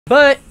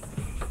but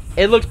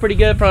it looks pretty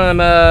good from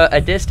a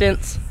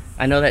distance.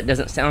 I know that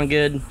doesn't sound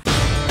good.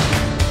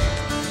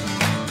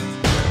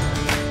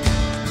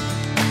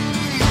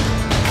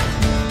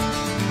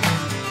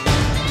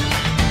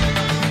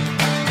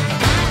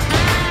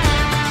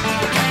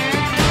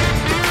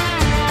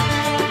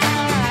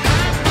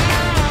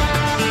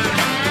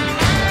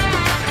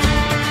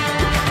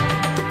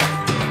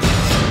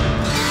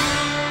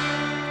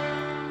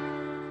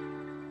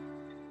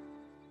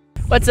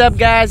 What's up,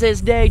 guys?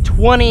 It's day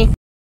 20.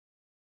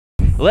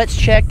 Let's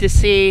check to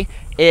see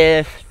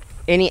if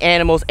any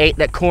animals ate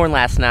that corn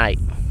last night.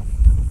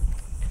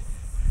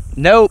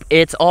 Nope,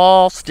 it's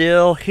all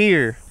still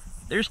here.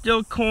 There's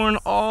still corn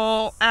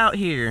all out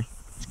here.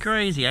 It's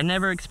crazy. I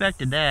never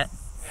expected that.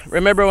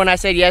 Remember when I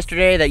said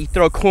yesterday that you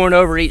throw corn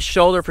over each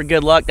shoulder for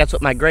good luck? That's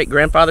what my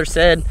great-grandfather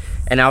said,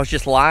 and I was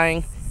just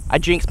lying. I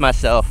jinxed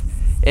myself.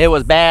 It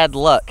was bad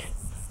luck.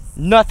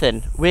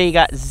 Nothing. We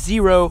got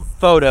 0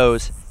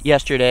 photos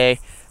yesterday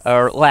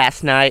or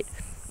last night,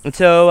 and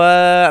so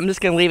I'm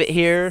just gonna leave it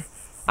here.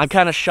 I'm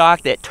kind of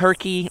shocked that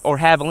Turkey or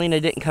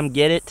Javelina didn't come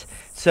get it,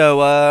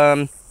 so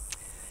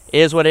it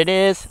is what it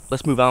is.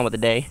 Let's move on with the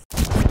day.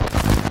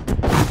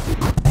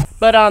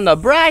 But on the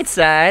bright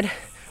side,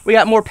 we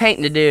got more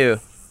painting to do.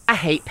 I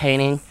hate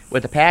painting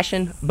with a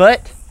passion,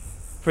 but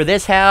for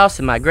this house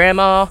and my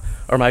grandma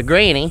or my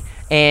granny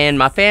and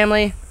my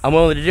family, I'm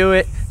willing to do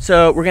it.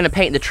 So we're gonna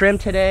paint the trim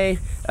today.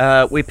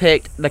 We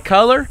picked the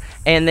color,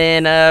 and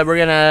then we're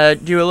gonna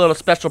do a little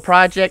special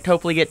project,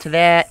 hopefully get to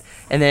that,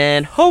 and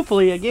then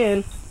hopefully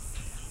again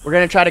we're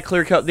gonna try to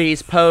clear coat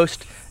these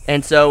posts.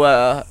 And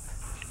so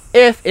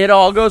if it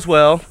all goes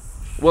well,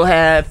 we'll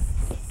have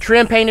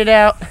trim painted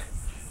out,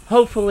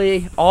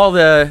 hopefully all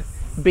the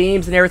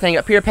beams and everything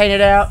up here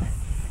painted out,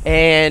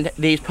 and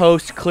these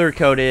posts clear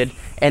coated,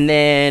 and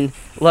then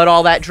let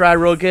all that dry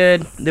real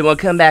good. Then we'll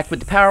come back with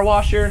the power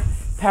washer,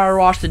 power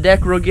wash the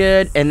deck real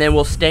good, and then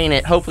we'll stain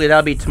it. Hopefully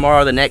that'll be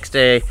tomorrow or the next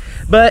day,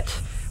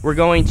 but we're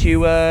going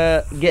to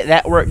get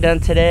that work done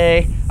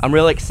today. I'm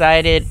really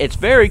excited. It's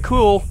very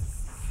cool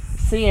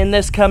seeing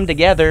this come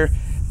together.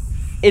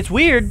 It's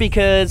weird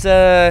because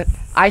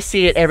I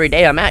see it every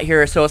day I'm out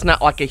here, so it's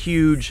not like a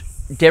huge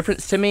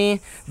difference to me,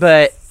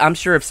 but I'm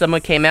sure if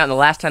someone came out and the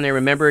last time they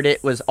remembered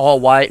it was all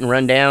white and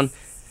run down,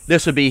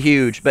 this would be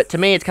huge. But to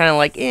me it's kind of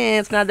like,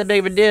 it's not that big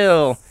of a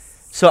deal.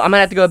 So I'm gonna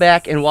have to go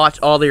back and watch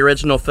all the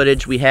original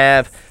footage we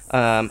have,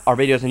 our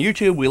videos on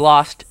YouTube. We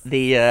lost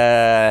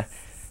the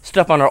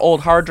stuff on our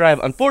old hard drive,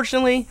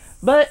 unfortunately,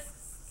 but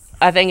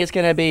I think it's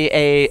gonna be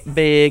a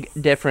big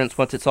difference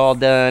once it's all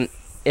done,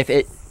 if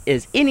it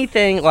is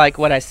anything like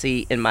what I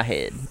see in my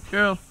head.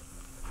 Girl,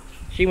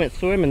 she went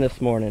swimming this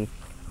morning.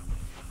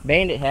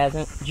 Bandit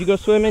hasn't. Did you go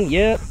swimming?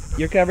 Yep,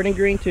 you're covered in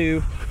green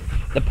too.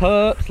 The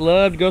pups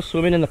love to go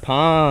swimming in the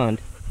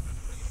pond.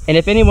 And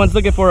if anyone's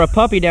looking for a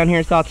puppy down here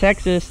in South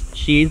Texas,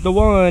 she's the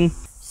one.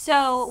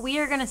 So we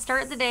are going to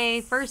start the day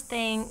first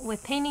thing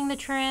with painting the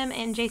trim,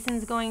 and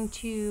Jason's going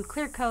to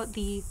clear coat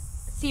the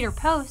cedar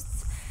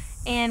posts.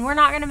 And we're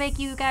not going to make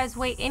you guys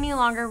wait any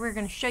longer. We're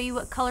going to show you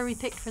what color we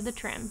picked for the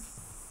trim.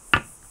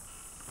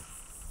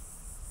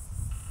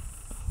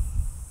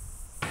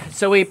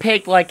 So we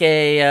picked like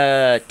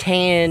a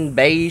tan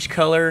beige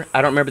color.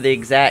 I don't remember the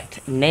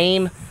exact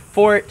name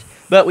for it,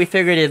 but we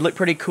figured it'd look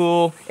pretty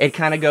cool. It'd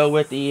kind of go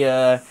with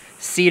the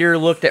cedar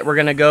look that we're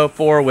gonna go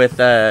for with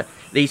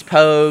these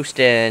posts,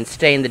 and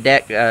stain the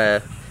deck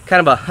kind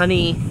of a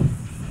honey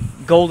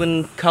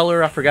golden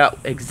color. I forgot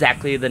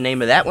exactly the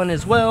name of that one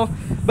as well,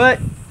 but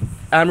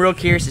I'm real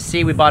curious to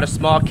see. We bought a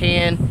small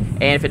can,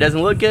 and if it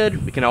doesn't look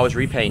good, we can always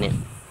repaint it.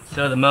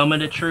 So the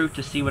moment of truth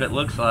to see what it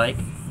looks like.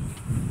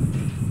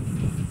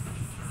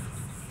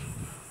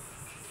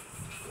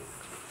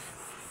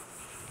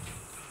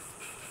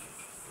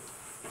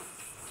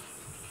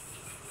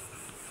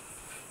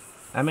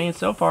 I mean,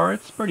 so far,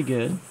 it's pretty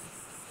good.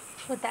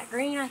 With that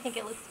green, I think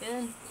it looks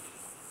good.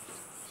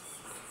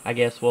 I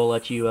guess we'll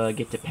let you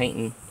get to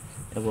painting,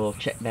 and we'll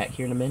check back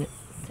here in a minute.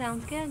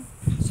 Sounds good.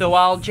 So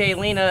while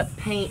Jaylena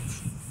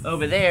paints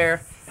over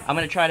there, I'm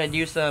going to try to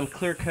do some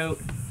clear coat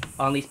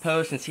on these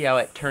posts and see how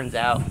it turns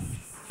out.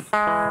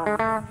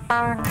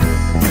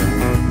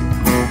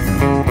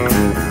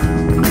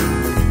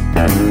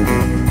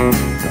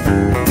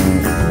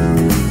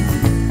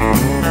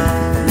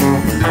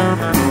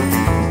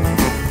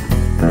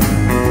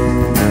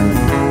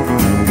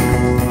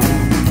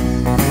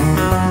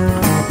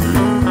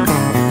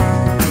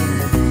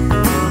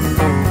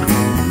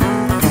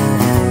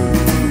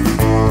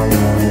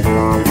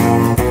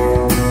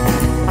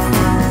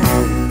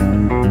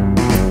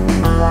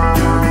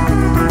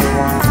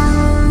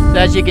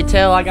 As you can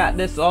tell, I got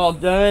this all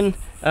done.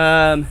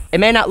 It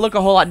may not look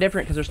a whole lot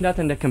different because there's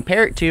nothing to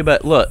compare it to,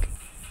 but look,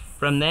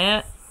 from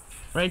that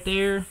right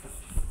there,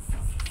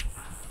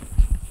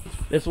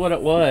 this is what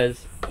it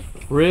was.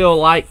 Real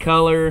light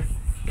color,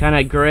 kind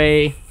of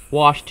gray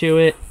wash to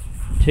it,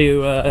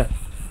 to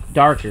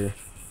darker.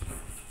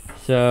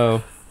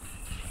 So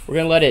we're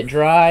gonna let it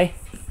dry,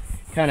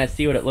 kind of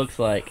see what it looks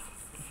like.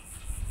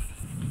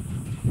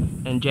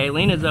 And And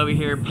Jaylena's over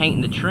here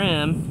painting the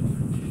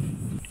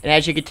trim. And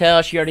as you can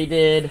tell, she already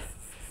did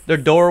their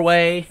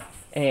doorway.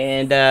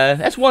 And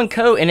that's one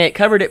coat, and it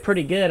covered it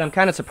pretty good. I'm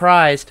kind of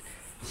surprised.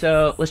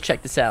 So let's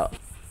check this out.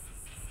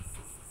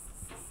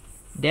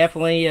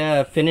 Definitely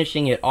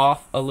finishing it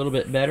off a little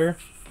bit better.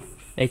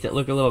 Makes it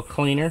look a little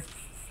cleaner.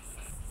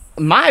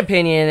 My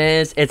opinion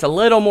is it's a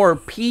little more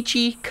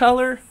peachy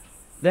color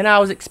than I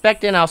was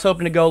expecting. I was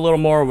hoping to go a little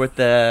more with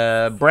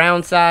the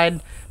brown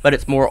side, but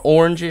it's more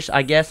orangish,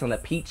 I guess, on the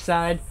peach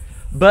side.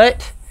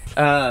 But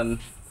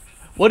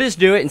we'll just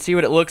do it and see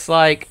what it looks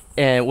like,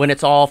 and when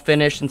it's all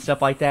finished and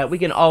stuff like that. We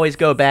can always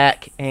go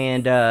back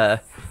and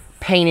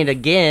paint it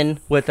again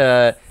with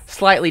a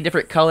slightly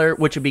different color,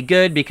 which would be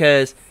good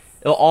because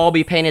it'll all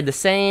be painted the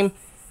same.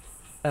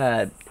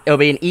 It'll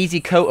be an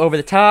easy coat over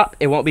the top.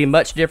 It won't be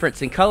much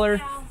difference in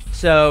color.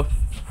 So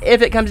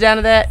if it comes down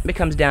to that, it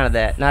comes down to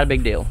that. Not a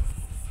big deal.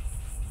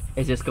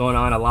 Is this going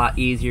on a lot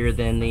easier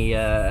than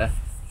the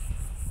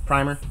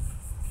primer?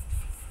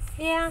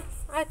 Yeah,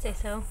 I'd say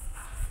so.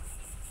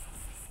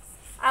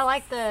 I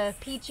like the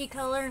peachy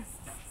color.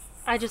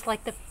 I just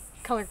like the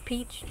color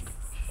peach.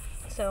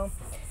 So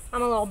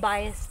I'm a little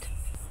biased.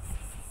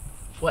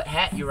 What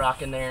hat you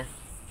rocking there?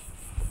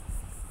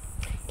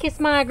 Kiss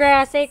My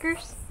Grass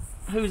Acres.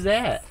 Who's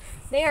that?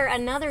 They are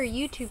another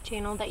YouTube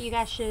channel that you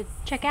guys should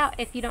check out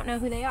if you don't know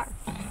who they are.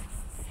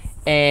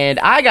 And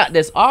I got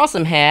this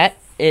awesome hat.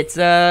 It's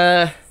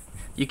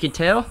you can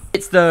tell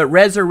it's the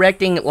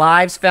Resurrecting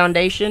Lives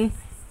Foundation,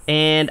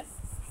 and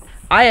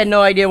I had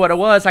no idea what it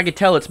was. I could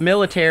tell it's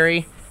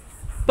military,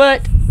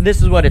 but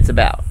this is what it's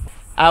about.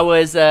 I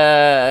was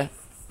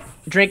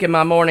drinking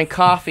my morning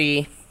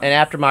coffee, and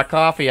after my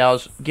coffee I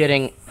was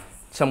getting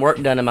some work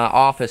done in my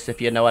office,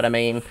 if you know what I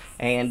mean.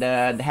 And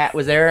the hat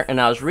was there, and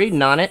I was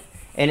reading on it,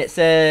 and it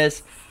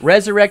says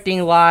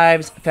Resurrecting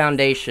Lives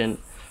Foundation.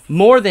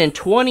 More than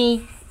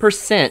 20%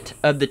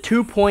 of the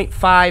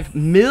 2.5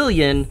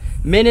 million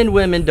men and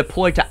women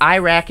deployed to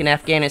Iraq and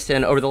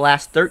Afghanistan over the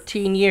last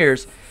 13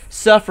 years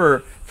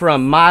suffer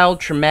from mild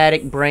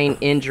traumatic brain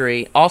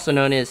injury, also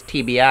known as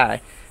TBI.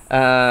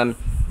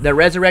 The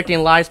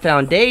Resurrecting Lives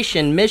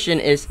Foundation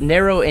mission is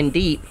narrow and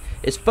deep,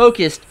 is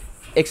focused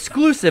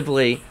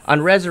exclusively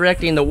on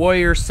resurrecting the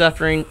warriors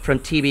suffering from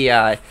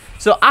TBI.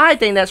 So I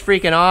think that's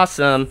freaking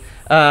awesome.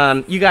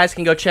 You guys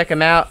can go check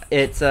them out.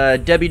 It's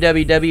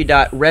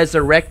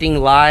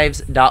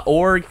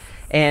www.resurrectinglives.org,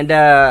 and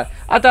I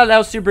thought that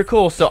was super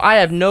cool. So I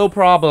have no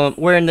problem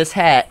wearing this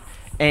hat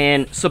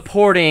and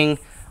supporting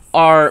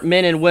our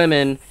men and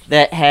women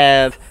that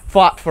have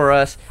fought for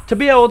us to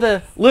be able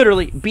to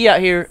literally be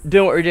out here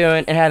doing what we're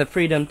doing and have the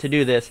freedom to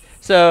do this.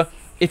 So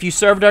if you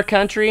served our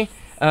country,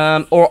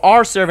 or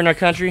are serving our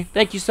country,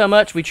 thank you so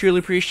much. We truly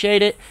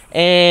appreciate it.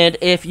 And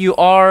if you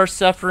are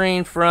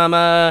suffering from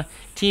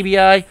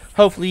TBI,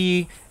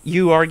 hopefully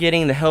you are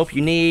getting the help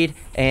you need.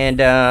 And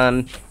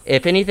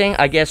if anything,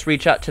 I guess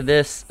reach out to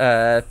this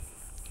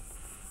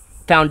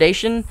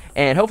foundation,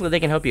 and hopefully they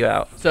can help you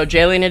out. So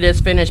Jaylena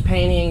just finished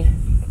painting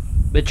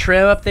the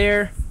trim up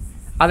there.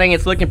 I think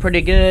it's looking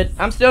pretty good.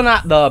 I'm still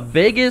not the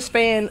biggest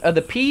fan of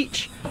the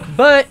peach,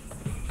 but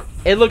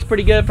it looks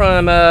pretty good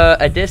from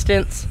a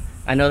distance.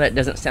 I know that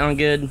doesn't sound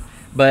good,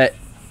 but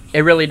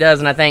it really does.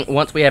 And I think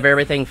once we have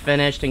everything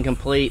finished and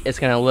complete, it's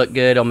going to look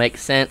good. It'll make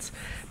sense.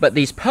 But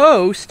these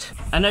posts,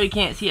 I know you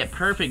can't see it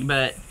perfect,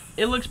 but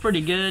it looks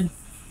pretty good.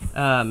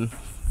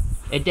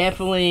 It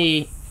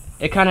definitely,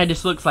 it kind of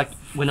just looks like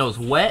when it was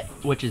wet,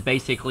 which is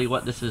basically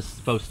what this is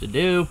supposed to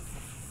do.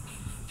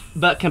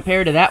 But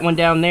compared to that one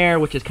down there,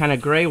 which is kind of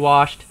gray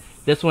washed,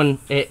 this one,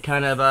 it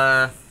kind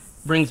of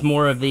brings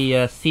more of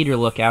the cedar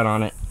look out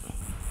on it.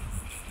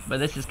 But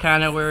this is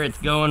kind of where it's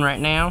going right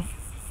now.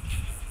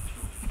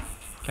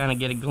 Kind of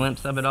get a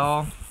glimpse of it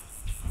all.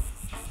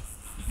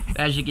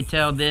 As you can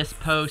tell, this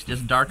post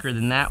is darker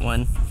than that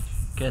one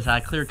because I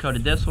clear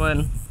coated this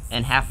one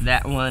and half of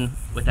that one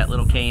with that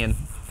little can.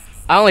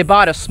 I only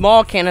bought a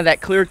small can of that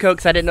clear coat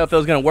because I didn't know if it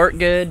was going to work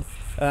good.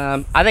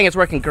 I think it's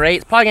working great.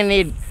 It's probably going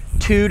to need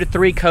 2 to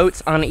 3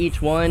 coats on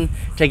each one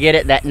to get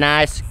it that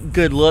nice,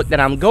 good look that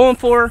I'm going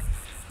for.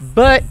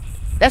 But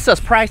that's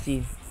just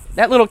pricey.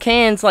 That little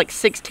can's like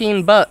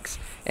 16 bucks.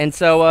 And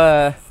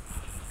so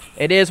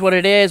it is what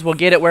it is. We'll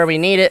get it where we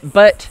need it.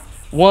 But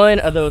one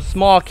of those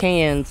small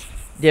cans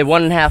did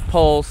 1.5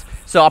 pulls.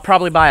 So I'll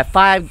probably buy a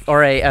 5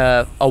 or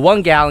a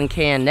 1 gallon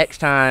can next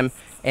time,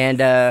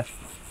 and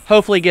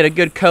hopefully get a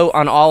good coat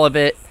on all of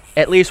it.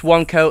 At least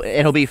 1 coat,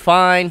 it'll be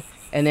fine.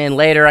 And then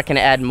later I can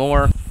add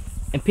more.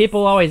 And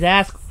people always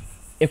ask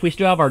if we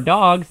still have our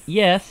dogs.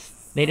 Yes,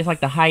 they just like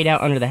to hide out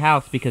under the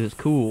house because it's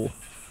cool.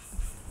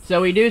 So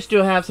we do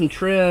still have some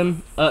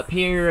trim up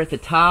here at the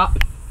top.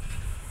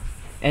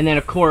 And then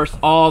of course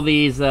all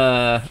these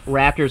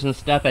rafters and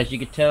stuff, as you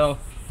could tell,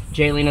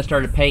 Jaylena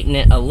started painting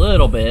it a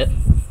little bit.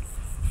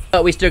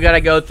 But we still got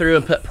to go through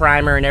and put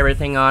primer and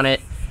everything on it.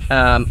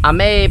 I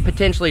may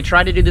potentially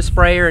try to do the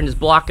sprayer and just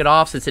block it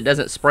off since it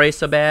doesn't spray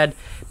so bad.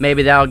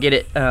 Maybe that'll get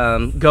it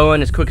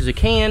going as quick as it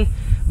can.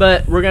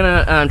 But we're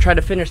going to try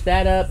to finish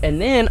that up. And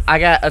then I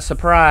got a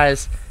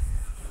surprise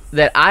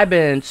that I've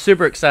been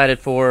super excited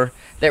for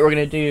that we're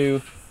gonna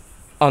do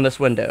on this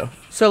window.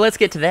 So let's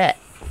get to that.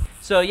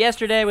 So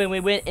yesterday when we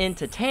went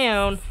into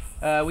town,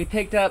 we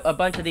picked up a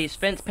bunch of these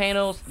fence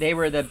panels. They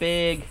were the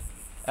big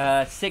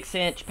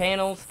 6-inch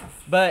panels,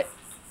 but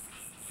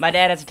my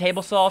dad has a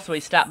table saw, so he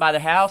stopped by the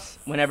house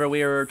whenever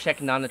we were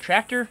checking on the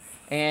tractor,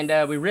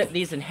 and we ripped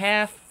these in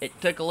half. It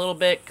took a little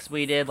bit because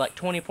we did like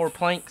 24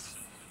 planks,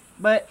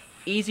 but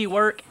easy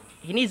work.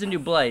 He needs a new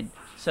blade,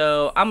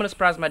 so I'm gonna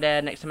surprise my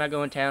dad next time I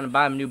go in town and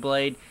buy him a new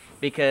blade,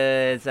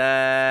 because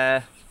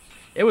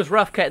it was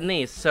rough cutting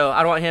these, so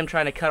I don't want him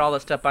trying to cut all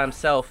this stuff by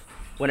himself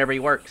whenever he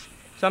works.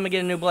 So I'm gonna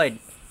get a new blade.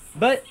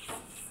 But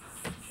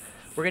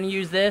we're gonna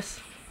use this,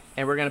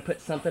 and we're gonna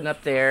put something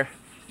up there.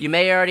 You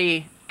may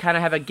already kind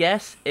of have a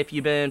guess if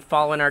you've been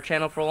following our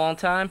channel for a long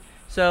time.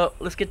 So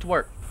let's get to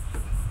work.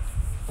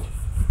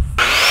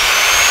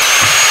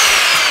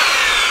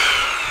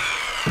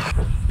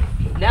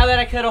 Now that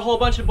I cut a whole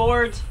bunch of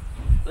boards,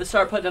 let's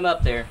start putting them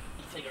up there.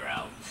 Figure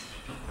out.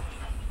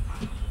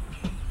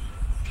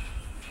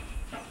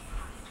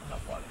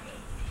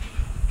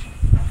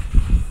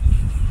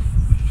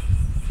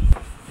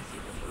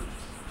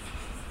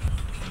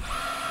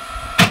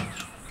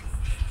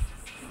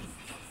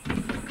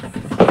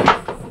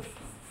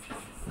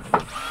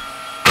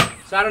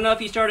 So I don't know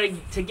if you started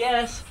to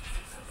guess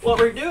what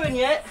we're doing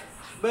yet,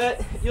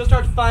 but you'll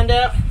start to find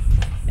out.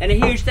 And a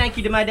huge thank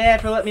you to my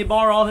dad for letting me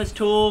borrow all his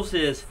tools,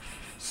 his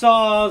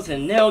saws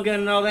and nail gun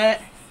and all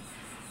that.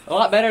 A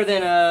lot better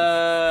than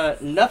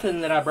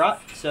nothing that I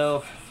brought,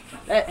 so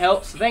that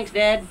helps. Thanks,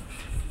 Dad.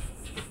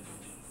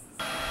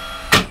 Are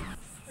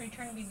you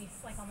trying to be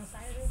like on the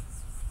side of this?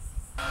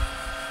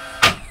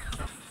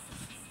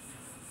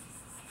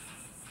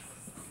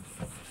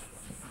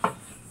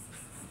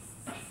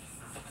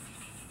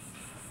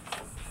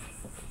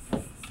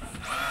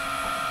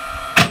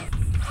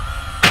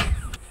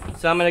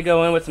 So I'm gonna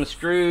go in with some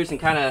screws and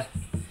kind of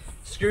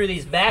screw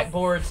these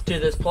backboards to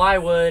this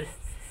plywood.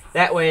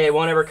 That way it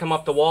won't ever come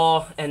off the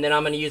wall. And then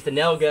I'm gonna use the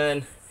nail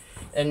gun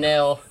and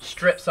nail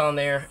strips on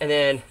there. And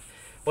then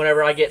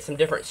whenever I get some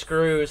different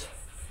screws,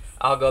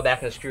 I'll go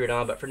back and screw it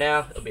on. But for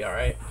now, it'll be all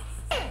right.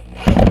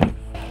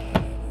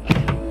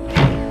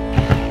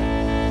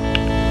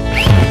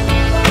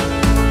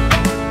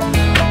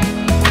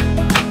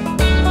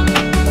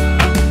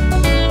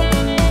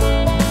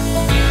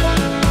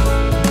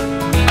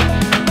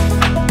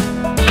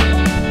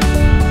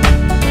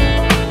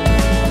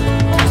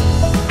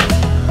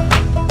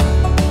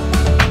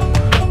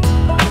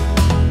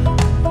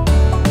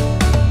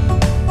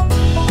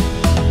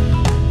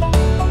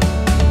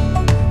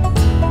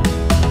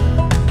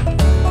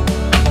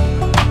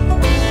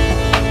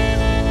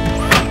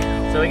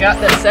 Got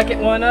that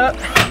second one up.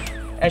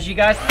 As you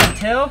guys can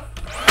tell,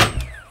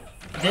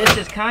 this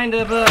is kind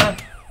of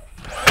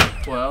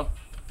well,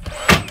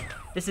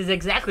 this is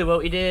exactly what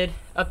we did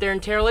up there in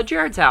Terrell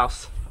Jared's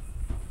house.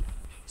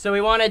 So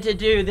we wanted to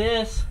do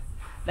this,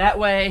 that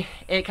way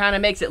it kind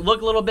of makes it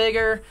look a little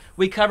bigger.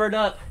 We covered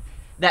up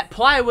that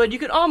plywood. You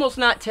could almost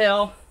not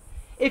tell.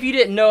 If you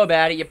didn't know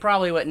about it, you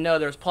probably wouldn't know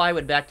there's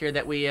plywood back there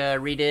that we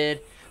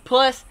redid.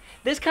 Plus,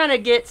 this kind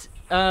of gets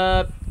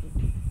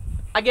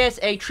I guess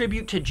a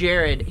tribute to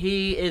Jared.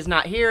 He is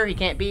not here, he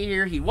can't be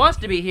here, he wants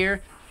to be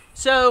here.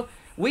 So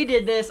we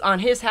did this on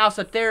his house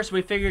up there, so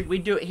we figured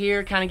we'd do it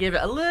here, kind of give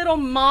it a little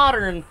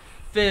modern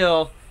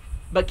feel,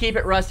 but keep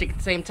it rustic at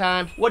the same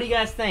time. What do you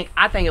guys think?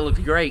 I think it looks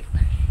great.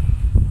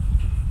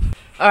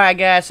 Alright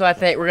guys, so I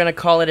think we're gonna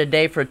call it a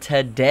day for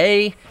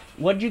today.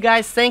 What did you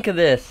guys think of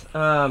this?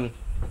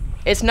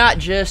 It's not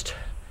just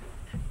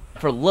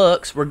for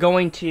looks. We're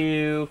going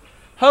to,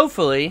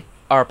 hopefully,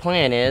 our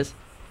plan is,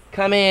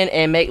 come in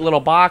and make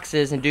little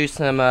boxes and do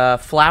some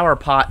flower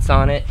pots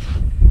on it,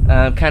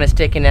 kind of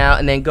sticking out,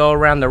 and then go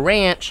around the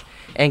ranch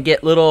and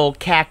get little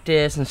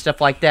cactus and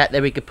stuff like that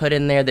that we could put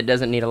in there that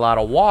doesn't need a lot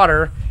of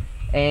water,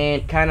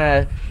 and kind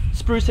of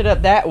spruce it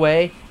up that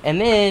way.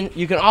 And then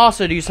you can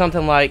also do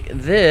something like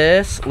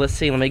this. Let's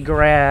see, let me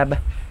grab.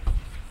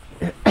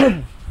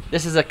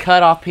 This is a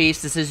cut-off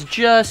piece. This is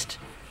just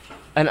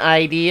an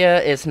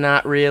idea. It's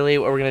not really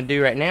what we're gonna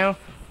do right now.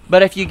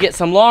 But if you get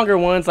some longer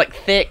ones, like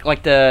thick,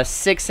 like the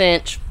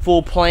 6-inch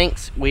full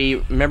planks,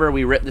 remember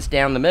we ripped this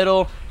down the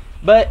middle,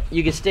 but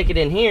you can stick it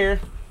in here.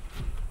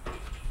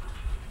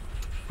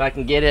 If I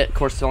can get it, of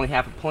course it's only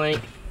half a plank.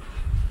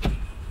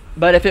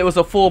 But if it was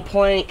a full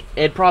plank,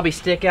 it'd probably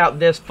stick out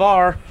this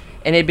far,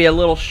 and it'd be a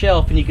little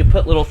shelf, and you could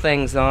put little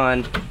things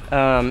on.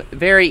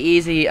 Very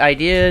easy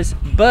ideas,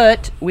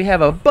 but we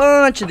have a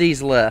bunch of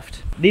these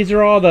left. These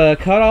are all the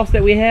cutoffs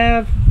that we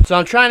have. So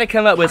I'm trying to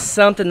come up with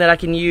something that I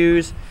can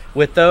use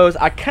with those.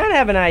 I kind of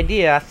have an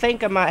idea. I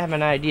think I might have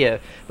an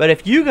idea. But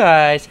if you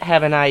guys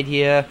have an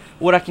idea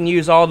what I can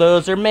use all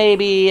those, or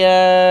maybe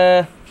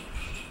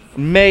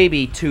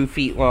 2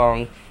 feet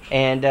long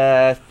and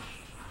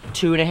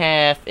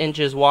 2.5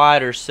 inches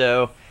wide or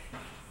so.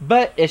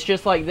 But it's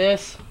just like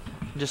this,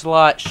 just a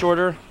lot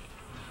shorter.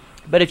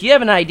 But if you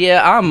have an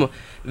idea, I'm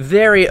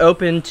very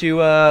open to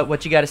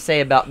what you got to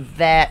say about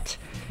that.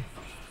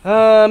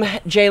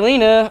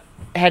 Jaylena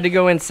had to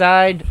go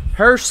inside.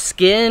 Her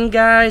skin,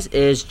 guys,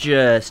 is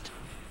just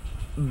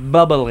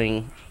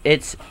bubbling.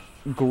 It's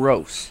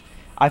gross.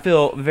 I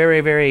feel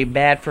very, very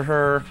bad for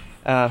her.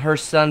 Her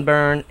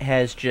sunburn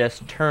has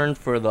just turned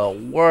for the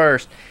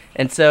worst.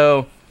 And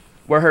so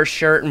where her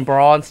shirt and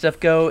bra and stuff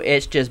go,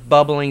 it's just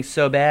bubbling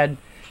so bad.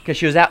 Because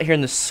she was out here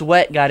and the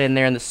sweat got in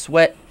there, and the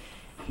sweat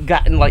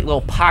got in like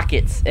little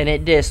pockets, and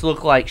it just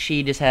looked like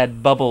she just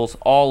had bubbles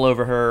all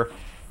over her.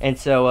 And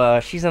so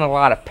she's in a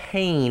lot of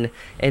pain.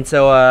 And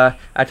so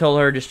I told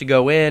her just to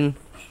go in,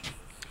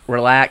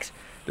 relax.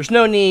 There's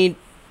no need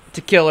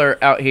to kill her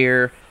out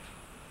here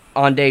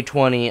on day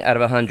 20 out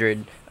of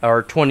 100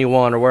 or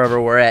 21 or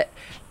wherever we're at.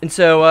 And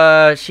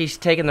so she's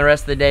taking the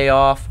rest of the day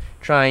off,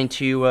 trying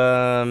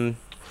to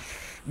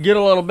get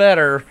a little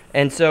better.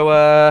 And so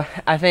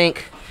I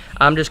think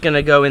I'm just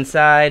gonna go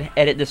inside,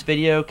 edit this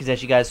video, because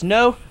as you guys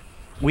know,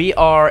 we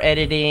are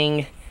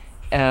editing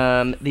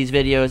these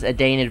videos a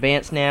day in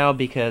advance now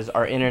because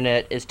our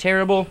internet is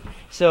terrible.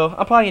 So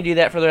I'm probably gonna do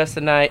that for the rest of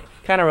the night,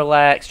 kind of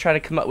relax, try to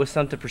come up with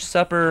something for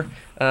supper.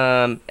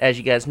 As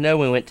you guys know,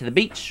 when we went to the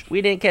beach, we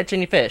didn't catch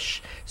any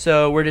fish,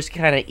 so we're just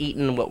kind of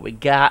eating what we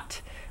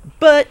got.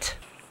 But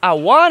I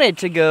wanted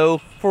to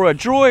go for a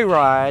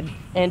joyride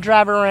and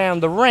drive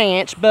around the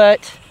ranch,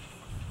 but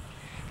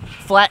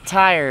flat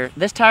tire.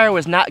 This tire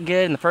was not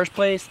good in the first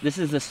place. This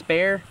is the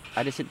spare.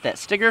 I just hit that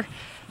sticker,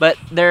 but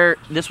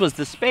this was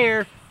the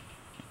spare.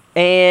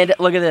 And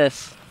look at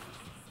this.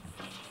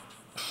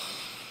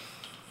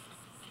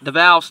 The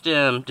valve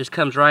stem just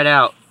comes right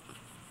out.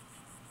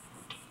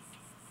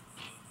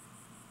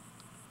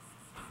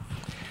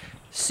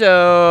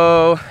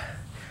 So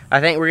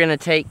I think we're gonna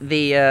take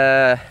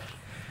the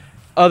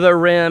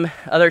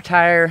other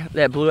tire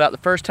that blew out the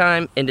first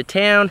time into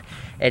town,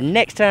 and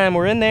next time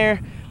we're in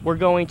there, we're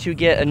going to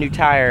get a new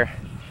tire.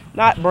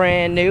 Not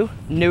brand new,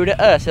 new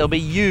to us. It'll be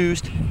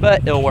used,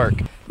 but it'll work.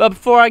 But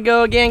before I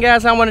go again,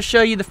 guys, I want to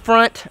show you the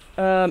front.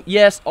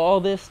 Yes, all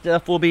this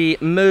stuff will be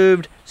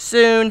moved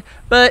soon,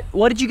 but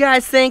what did you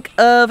guys think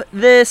of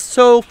this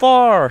so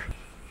far?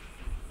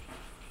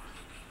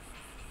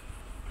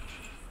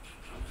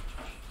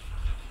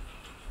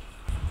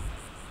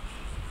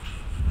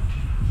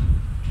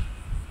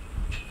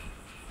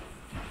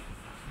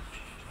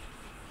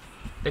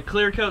 The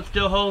clear coat's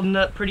still holding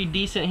up pretty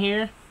decent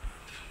here,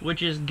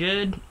 which is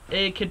good.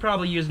 It could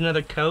probably use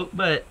another coat,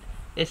 but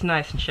it's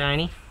nice and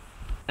shiny.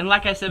 And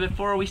like I said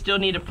before, we still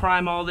need to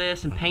prime all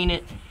this and paint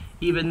it,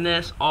 even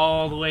this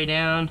all the way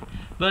down.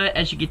 But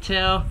as you can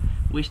tell,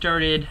 we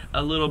started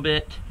a little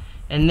bit,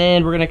 and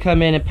then we're gonna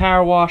come in and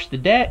power wash the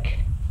deck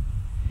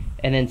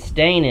and then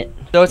stain it.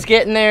 So it's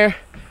getting there,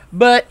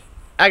 but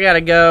I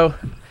gotta go.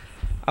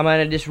 I'm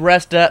gonna just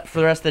rest up for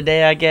the rest of the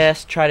day, I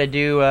guess. Try to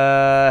do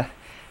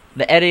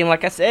the editing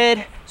like I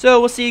said. So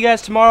we'll see you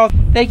guys tomorrow.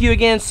 Thank you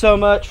again so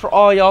much for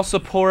all y'all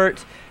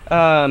support.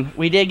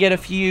 We did get a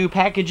few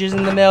packages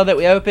in the mail that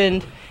we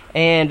opened,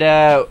 and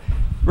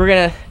we're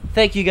gonna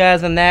thank you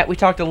guys on that. We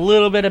talked a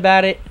little bit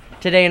about it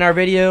today in our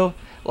video,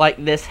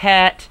 like this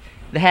hat,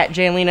 the hat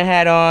Jaylena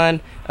had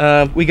on.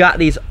 We got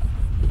these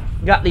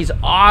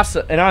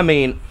awesome, and I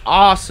mean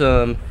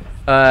awesome,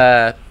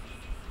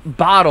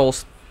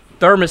 bottles,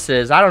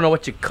 thermoses, I don't know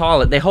what you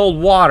call it. They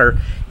hold water,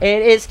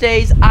 and it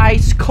stays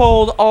ice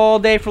cold all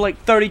day for like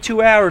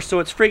 32 hours, so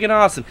it's freaking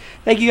awesome.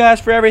 Thank you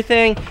guys for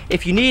everything.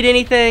 If you need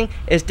anything,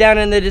 it's down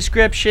in the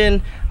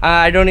description.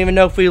 I don't even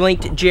know if we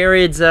linked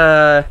Jared's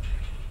YouTube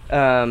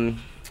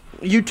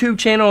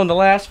channel in the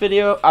last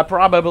video. I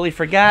probably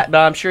forgot,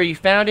 but I'm sure you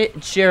found it.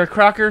 It's Jared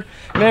Crocker.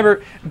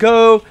 Remember,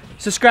 go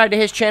subscribe to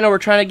his channel. We're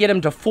trying to get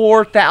him to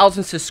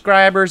 4,000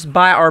 subscribers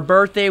by our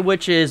birthday,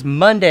 which is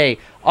Monday,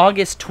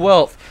 August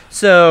 12th.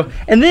 So,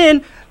 and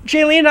then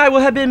Jaylena and I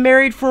will have been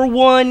married for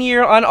 1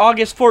 year on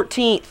August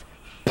 14th.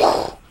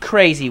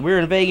 Crazy. We were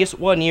in Vegas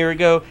 1 year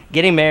ago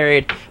getting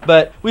married.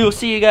 But we will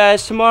see you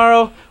guys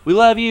tomorrow. We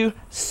love you.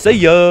 See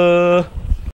ya.